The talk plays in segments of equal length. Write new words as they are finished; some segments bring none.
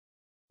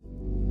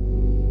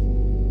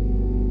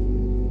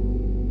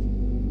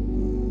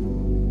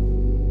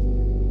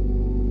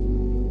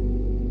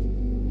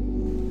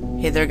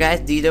Hey there guys,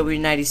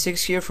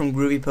 DW96 here from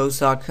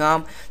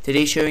groovyPost.com.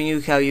 Today showing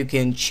you how you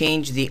can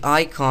change the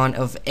icon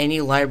of any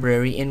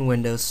library in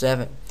Windows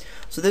 7.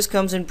 So this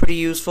comes in pretty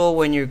useful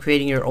when you're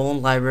creating your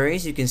own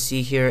libraries. You can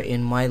see here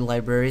in my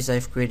libraries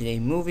I've created a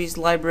movies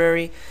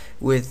library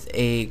with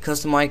a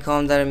custom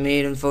icon that I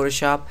made in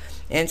Photoshop,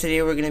 and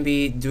today we're going to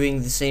be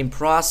doing the same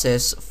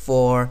process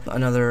for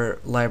another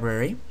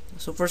library.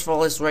 So first of all,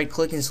 let's right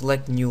click and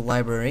select new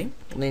library.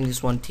 Name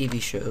this one TV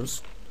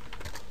shows,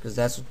 because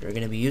that's what we're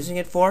going to be using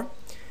it for.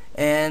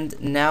 And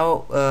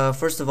now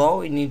first of all,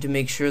 we need to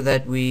make sure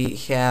that we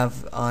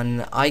have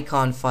an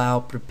icon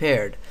file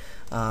prepared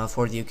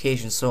for the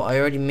occasion. So I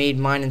already made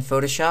mine in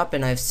Photoshop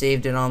and I've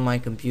saved it on my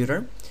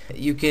computer.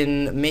 You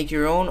can make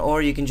your own,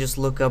 or you can just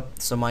look up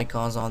some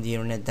icons on the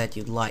internet that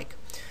you'd like.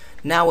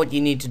 Now what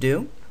you need to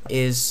do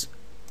is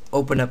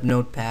open up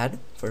Notepad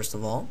first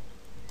of all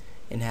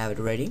and have it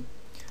ready.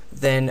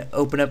 Then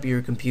open up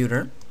your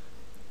computer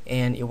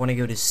and you want to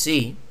go to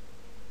C,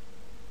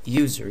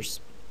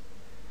 users,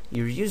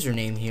 your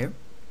username here.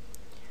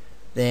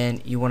 Then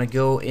you want to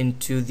go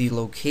into the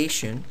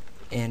location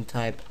and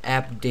type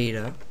app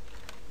data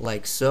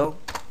like so.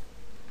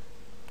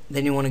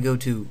 Then you want to go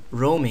to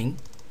roaming,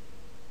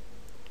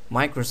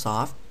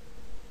 Microsoft,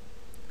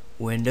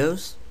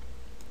 Windows,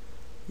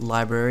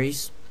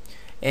 libraries,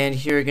 and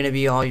here are going to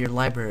be all your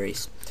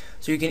libraries.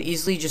 So you can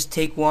easily just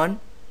take one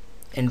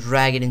and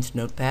drag it into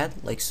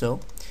Notepad like so.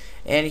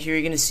 And here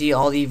you're going to see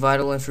all the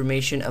vital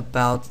information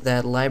about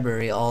that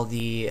library, all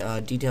the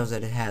details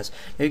that it has.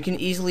 Now you can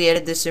easily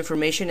edit this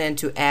information, and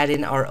to add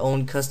in our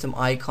own custom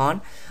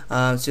icon,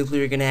 simply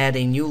you're going to add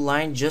a new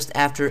line just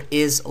after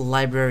is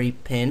library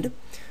pinned.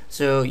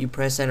 So you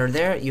press enter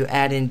there, you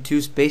add in 2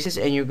 spaces,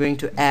 and you're going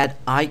to add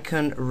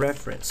icon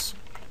reference.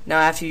 Now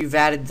after you've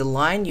added the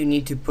line, you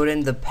need to put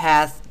in the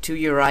path to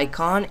your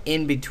icon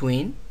in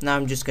between. Now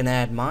I'm just going to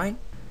add mine.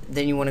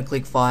 Then you want to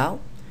click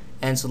file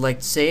and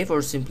select save, or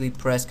simply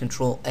press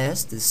Ctrl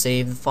S to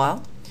save the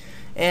file,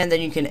 and then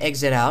you can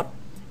exit out.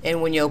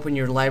 And when you open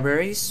your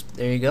libraries,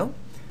 there you go,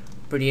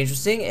 pretty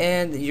interesting,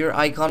 and your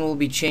icon will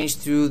be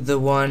changed to the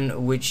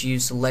one which you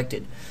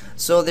selected.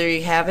 So there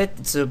you have it.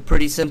 It's a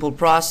pretty simple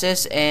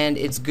process, and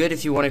it's good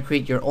if you want to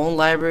create your own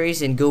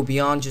libraries and go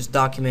beyond just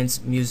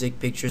documents, music,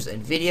 pictures,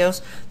 and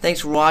videos. Thanks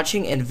for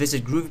watching, and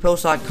visit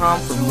groovyPost.com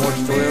for more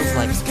tutorials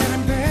like this.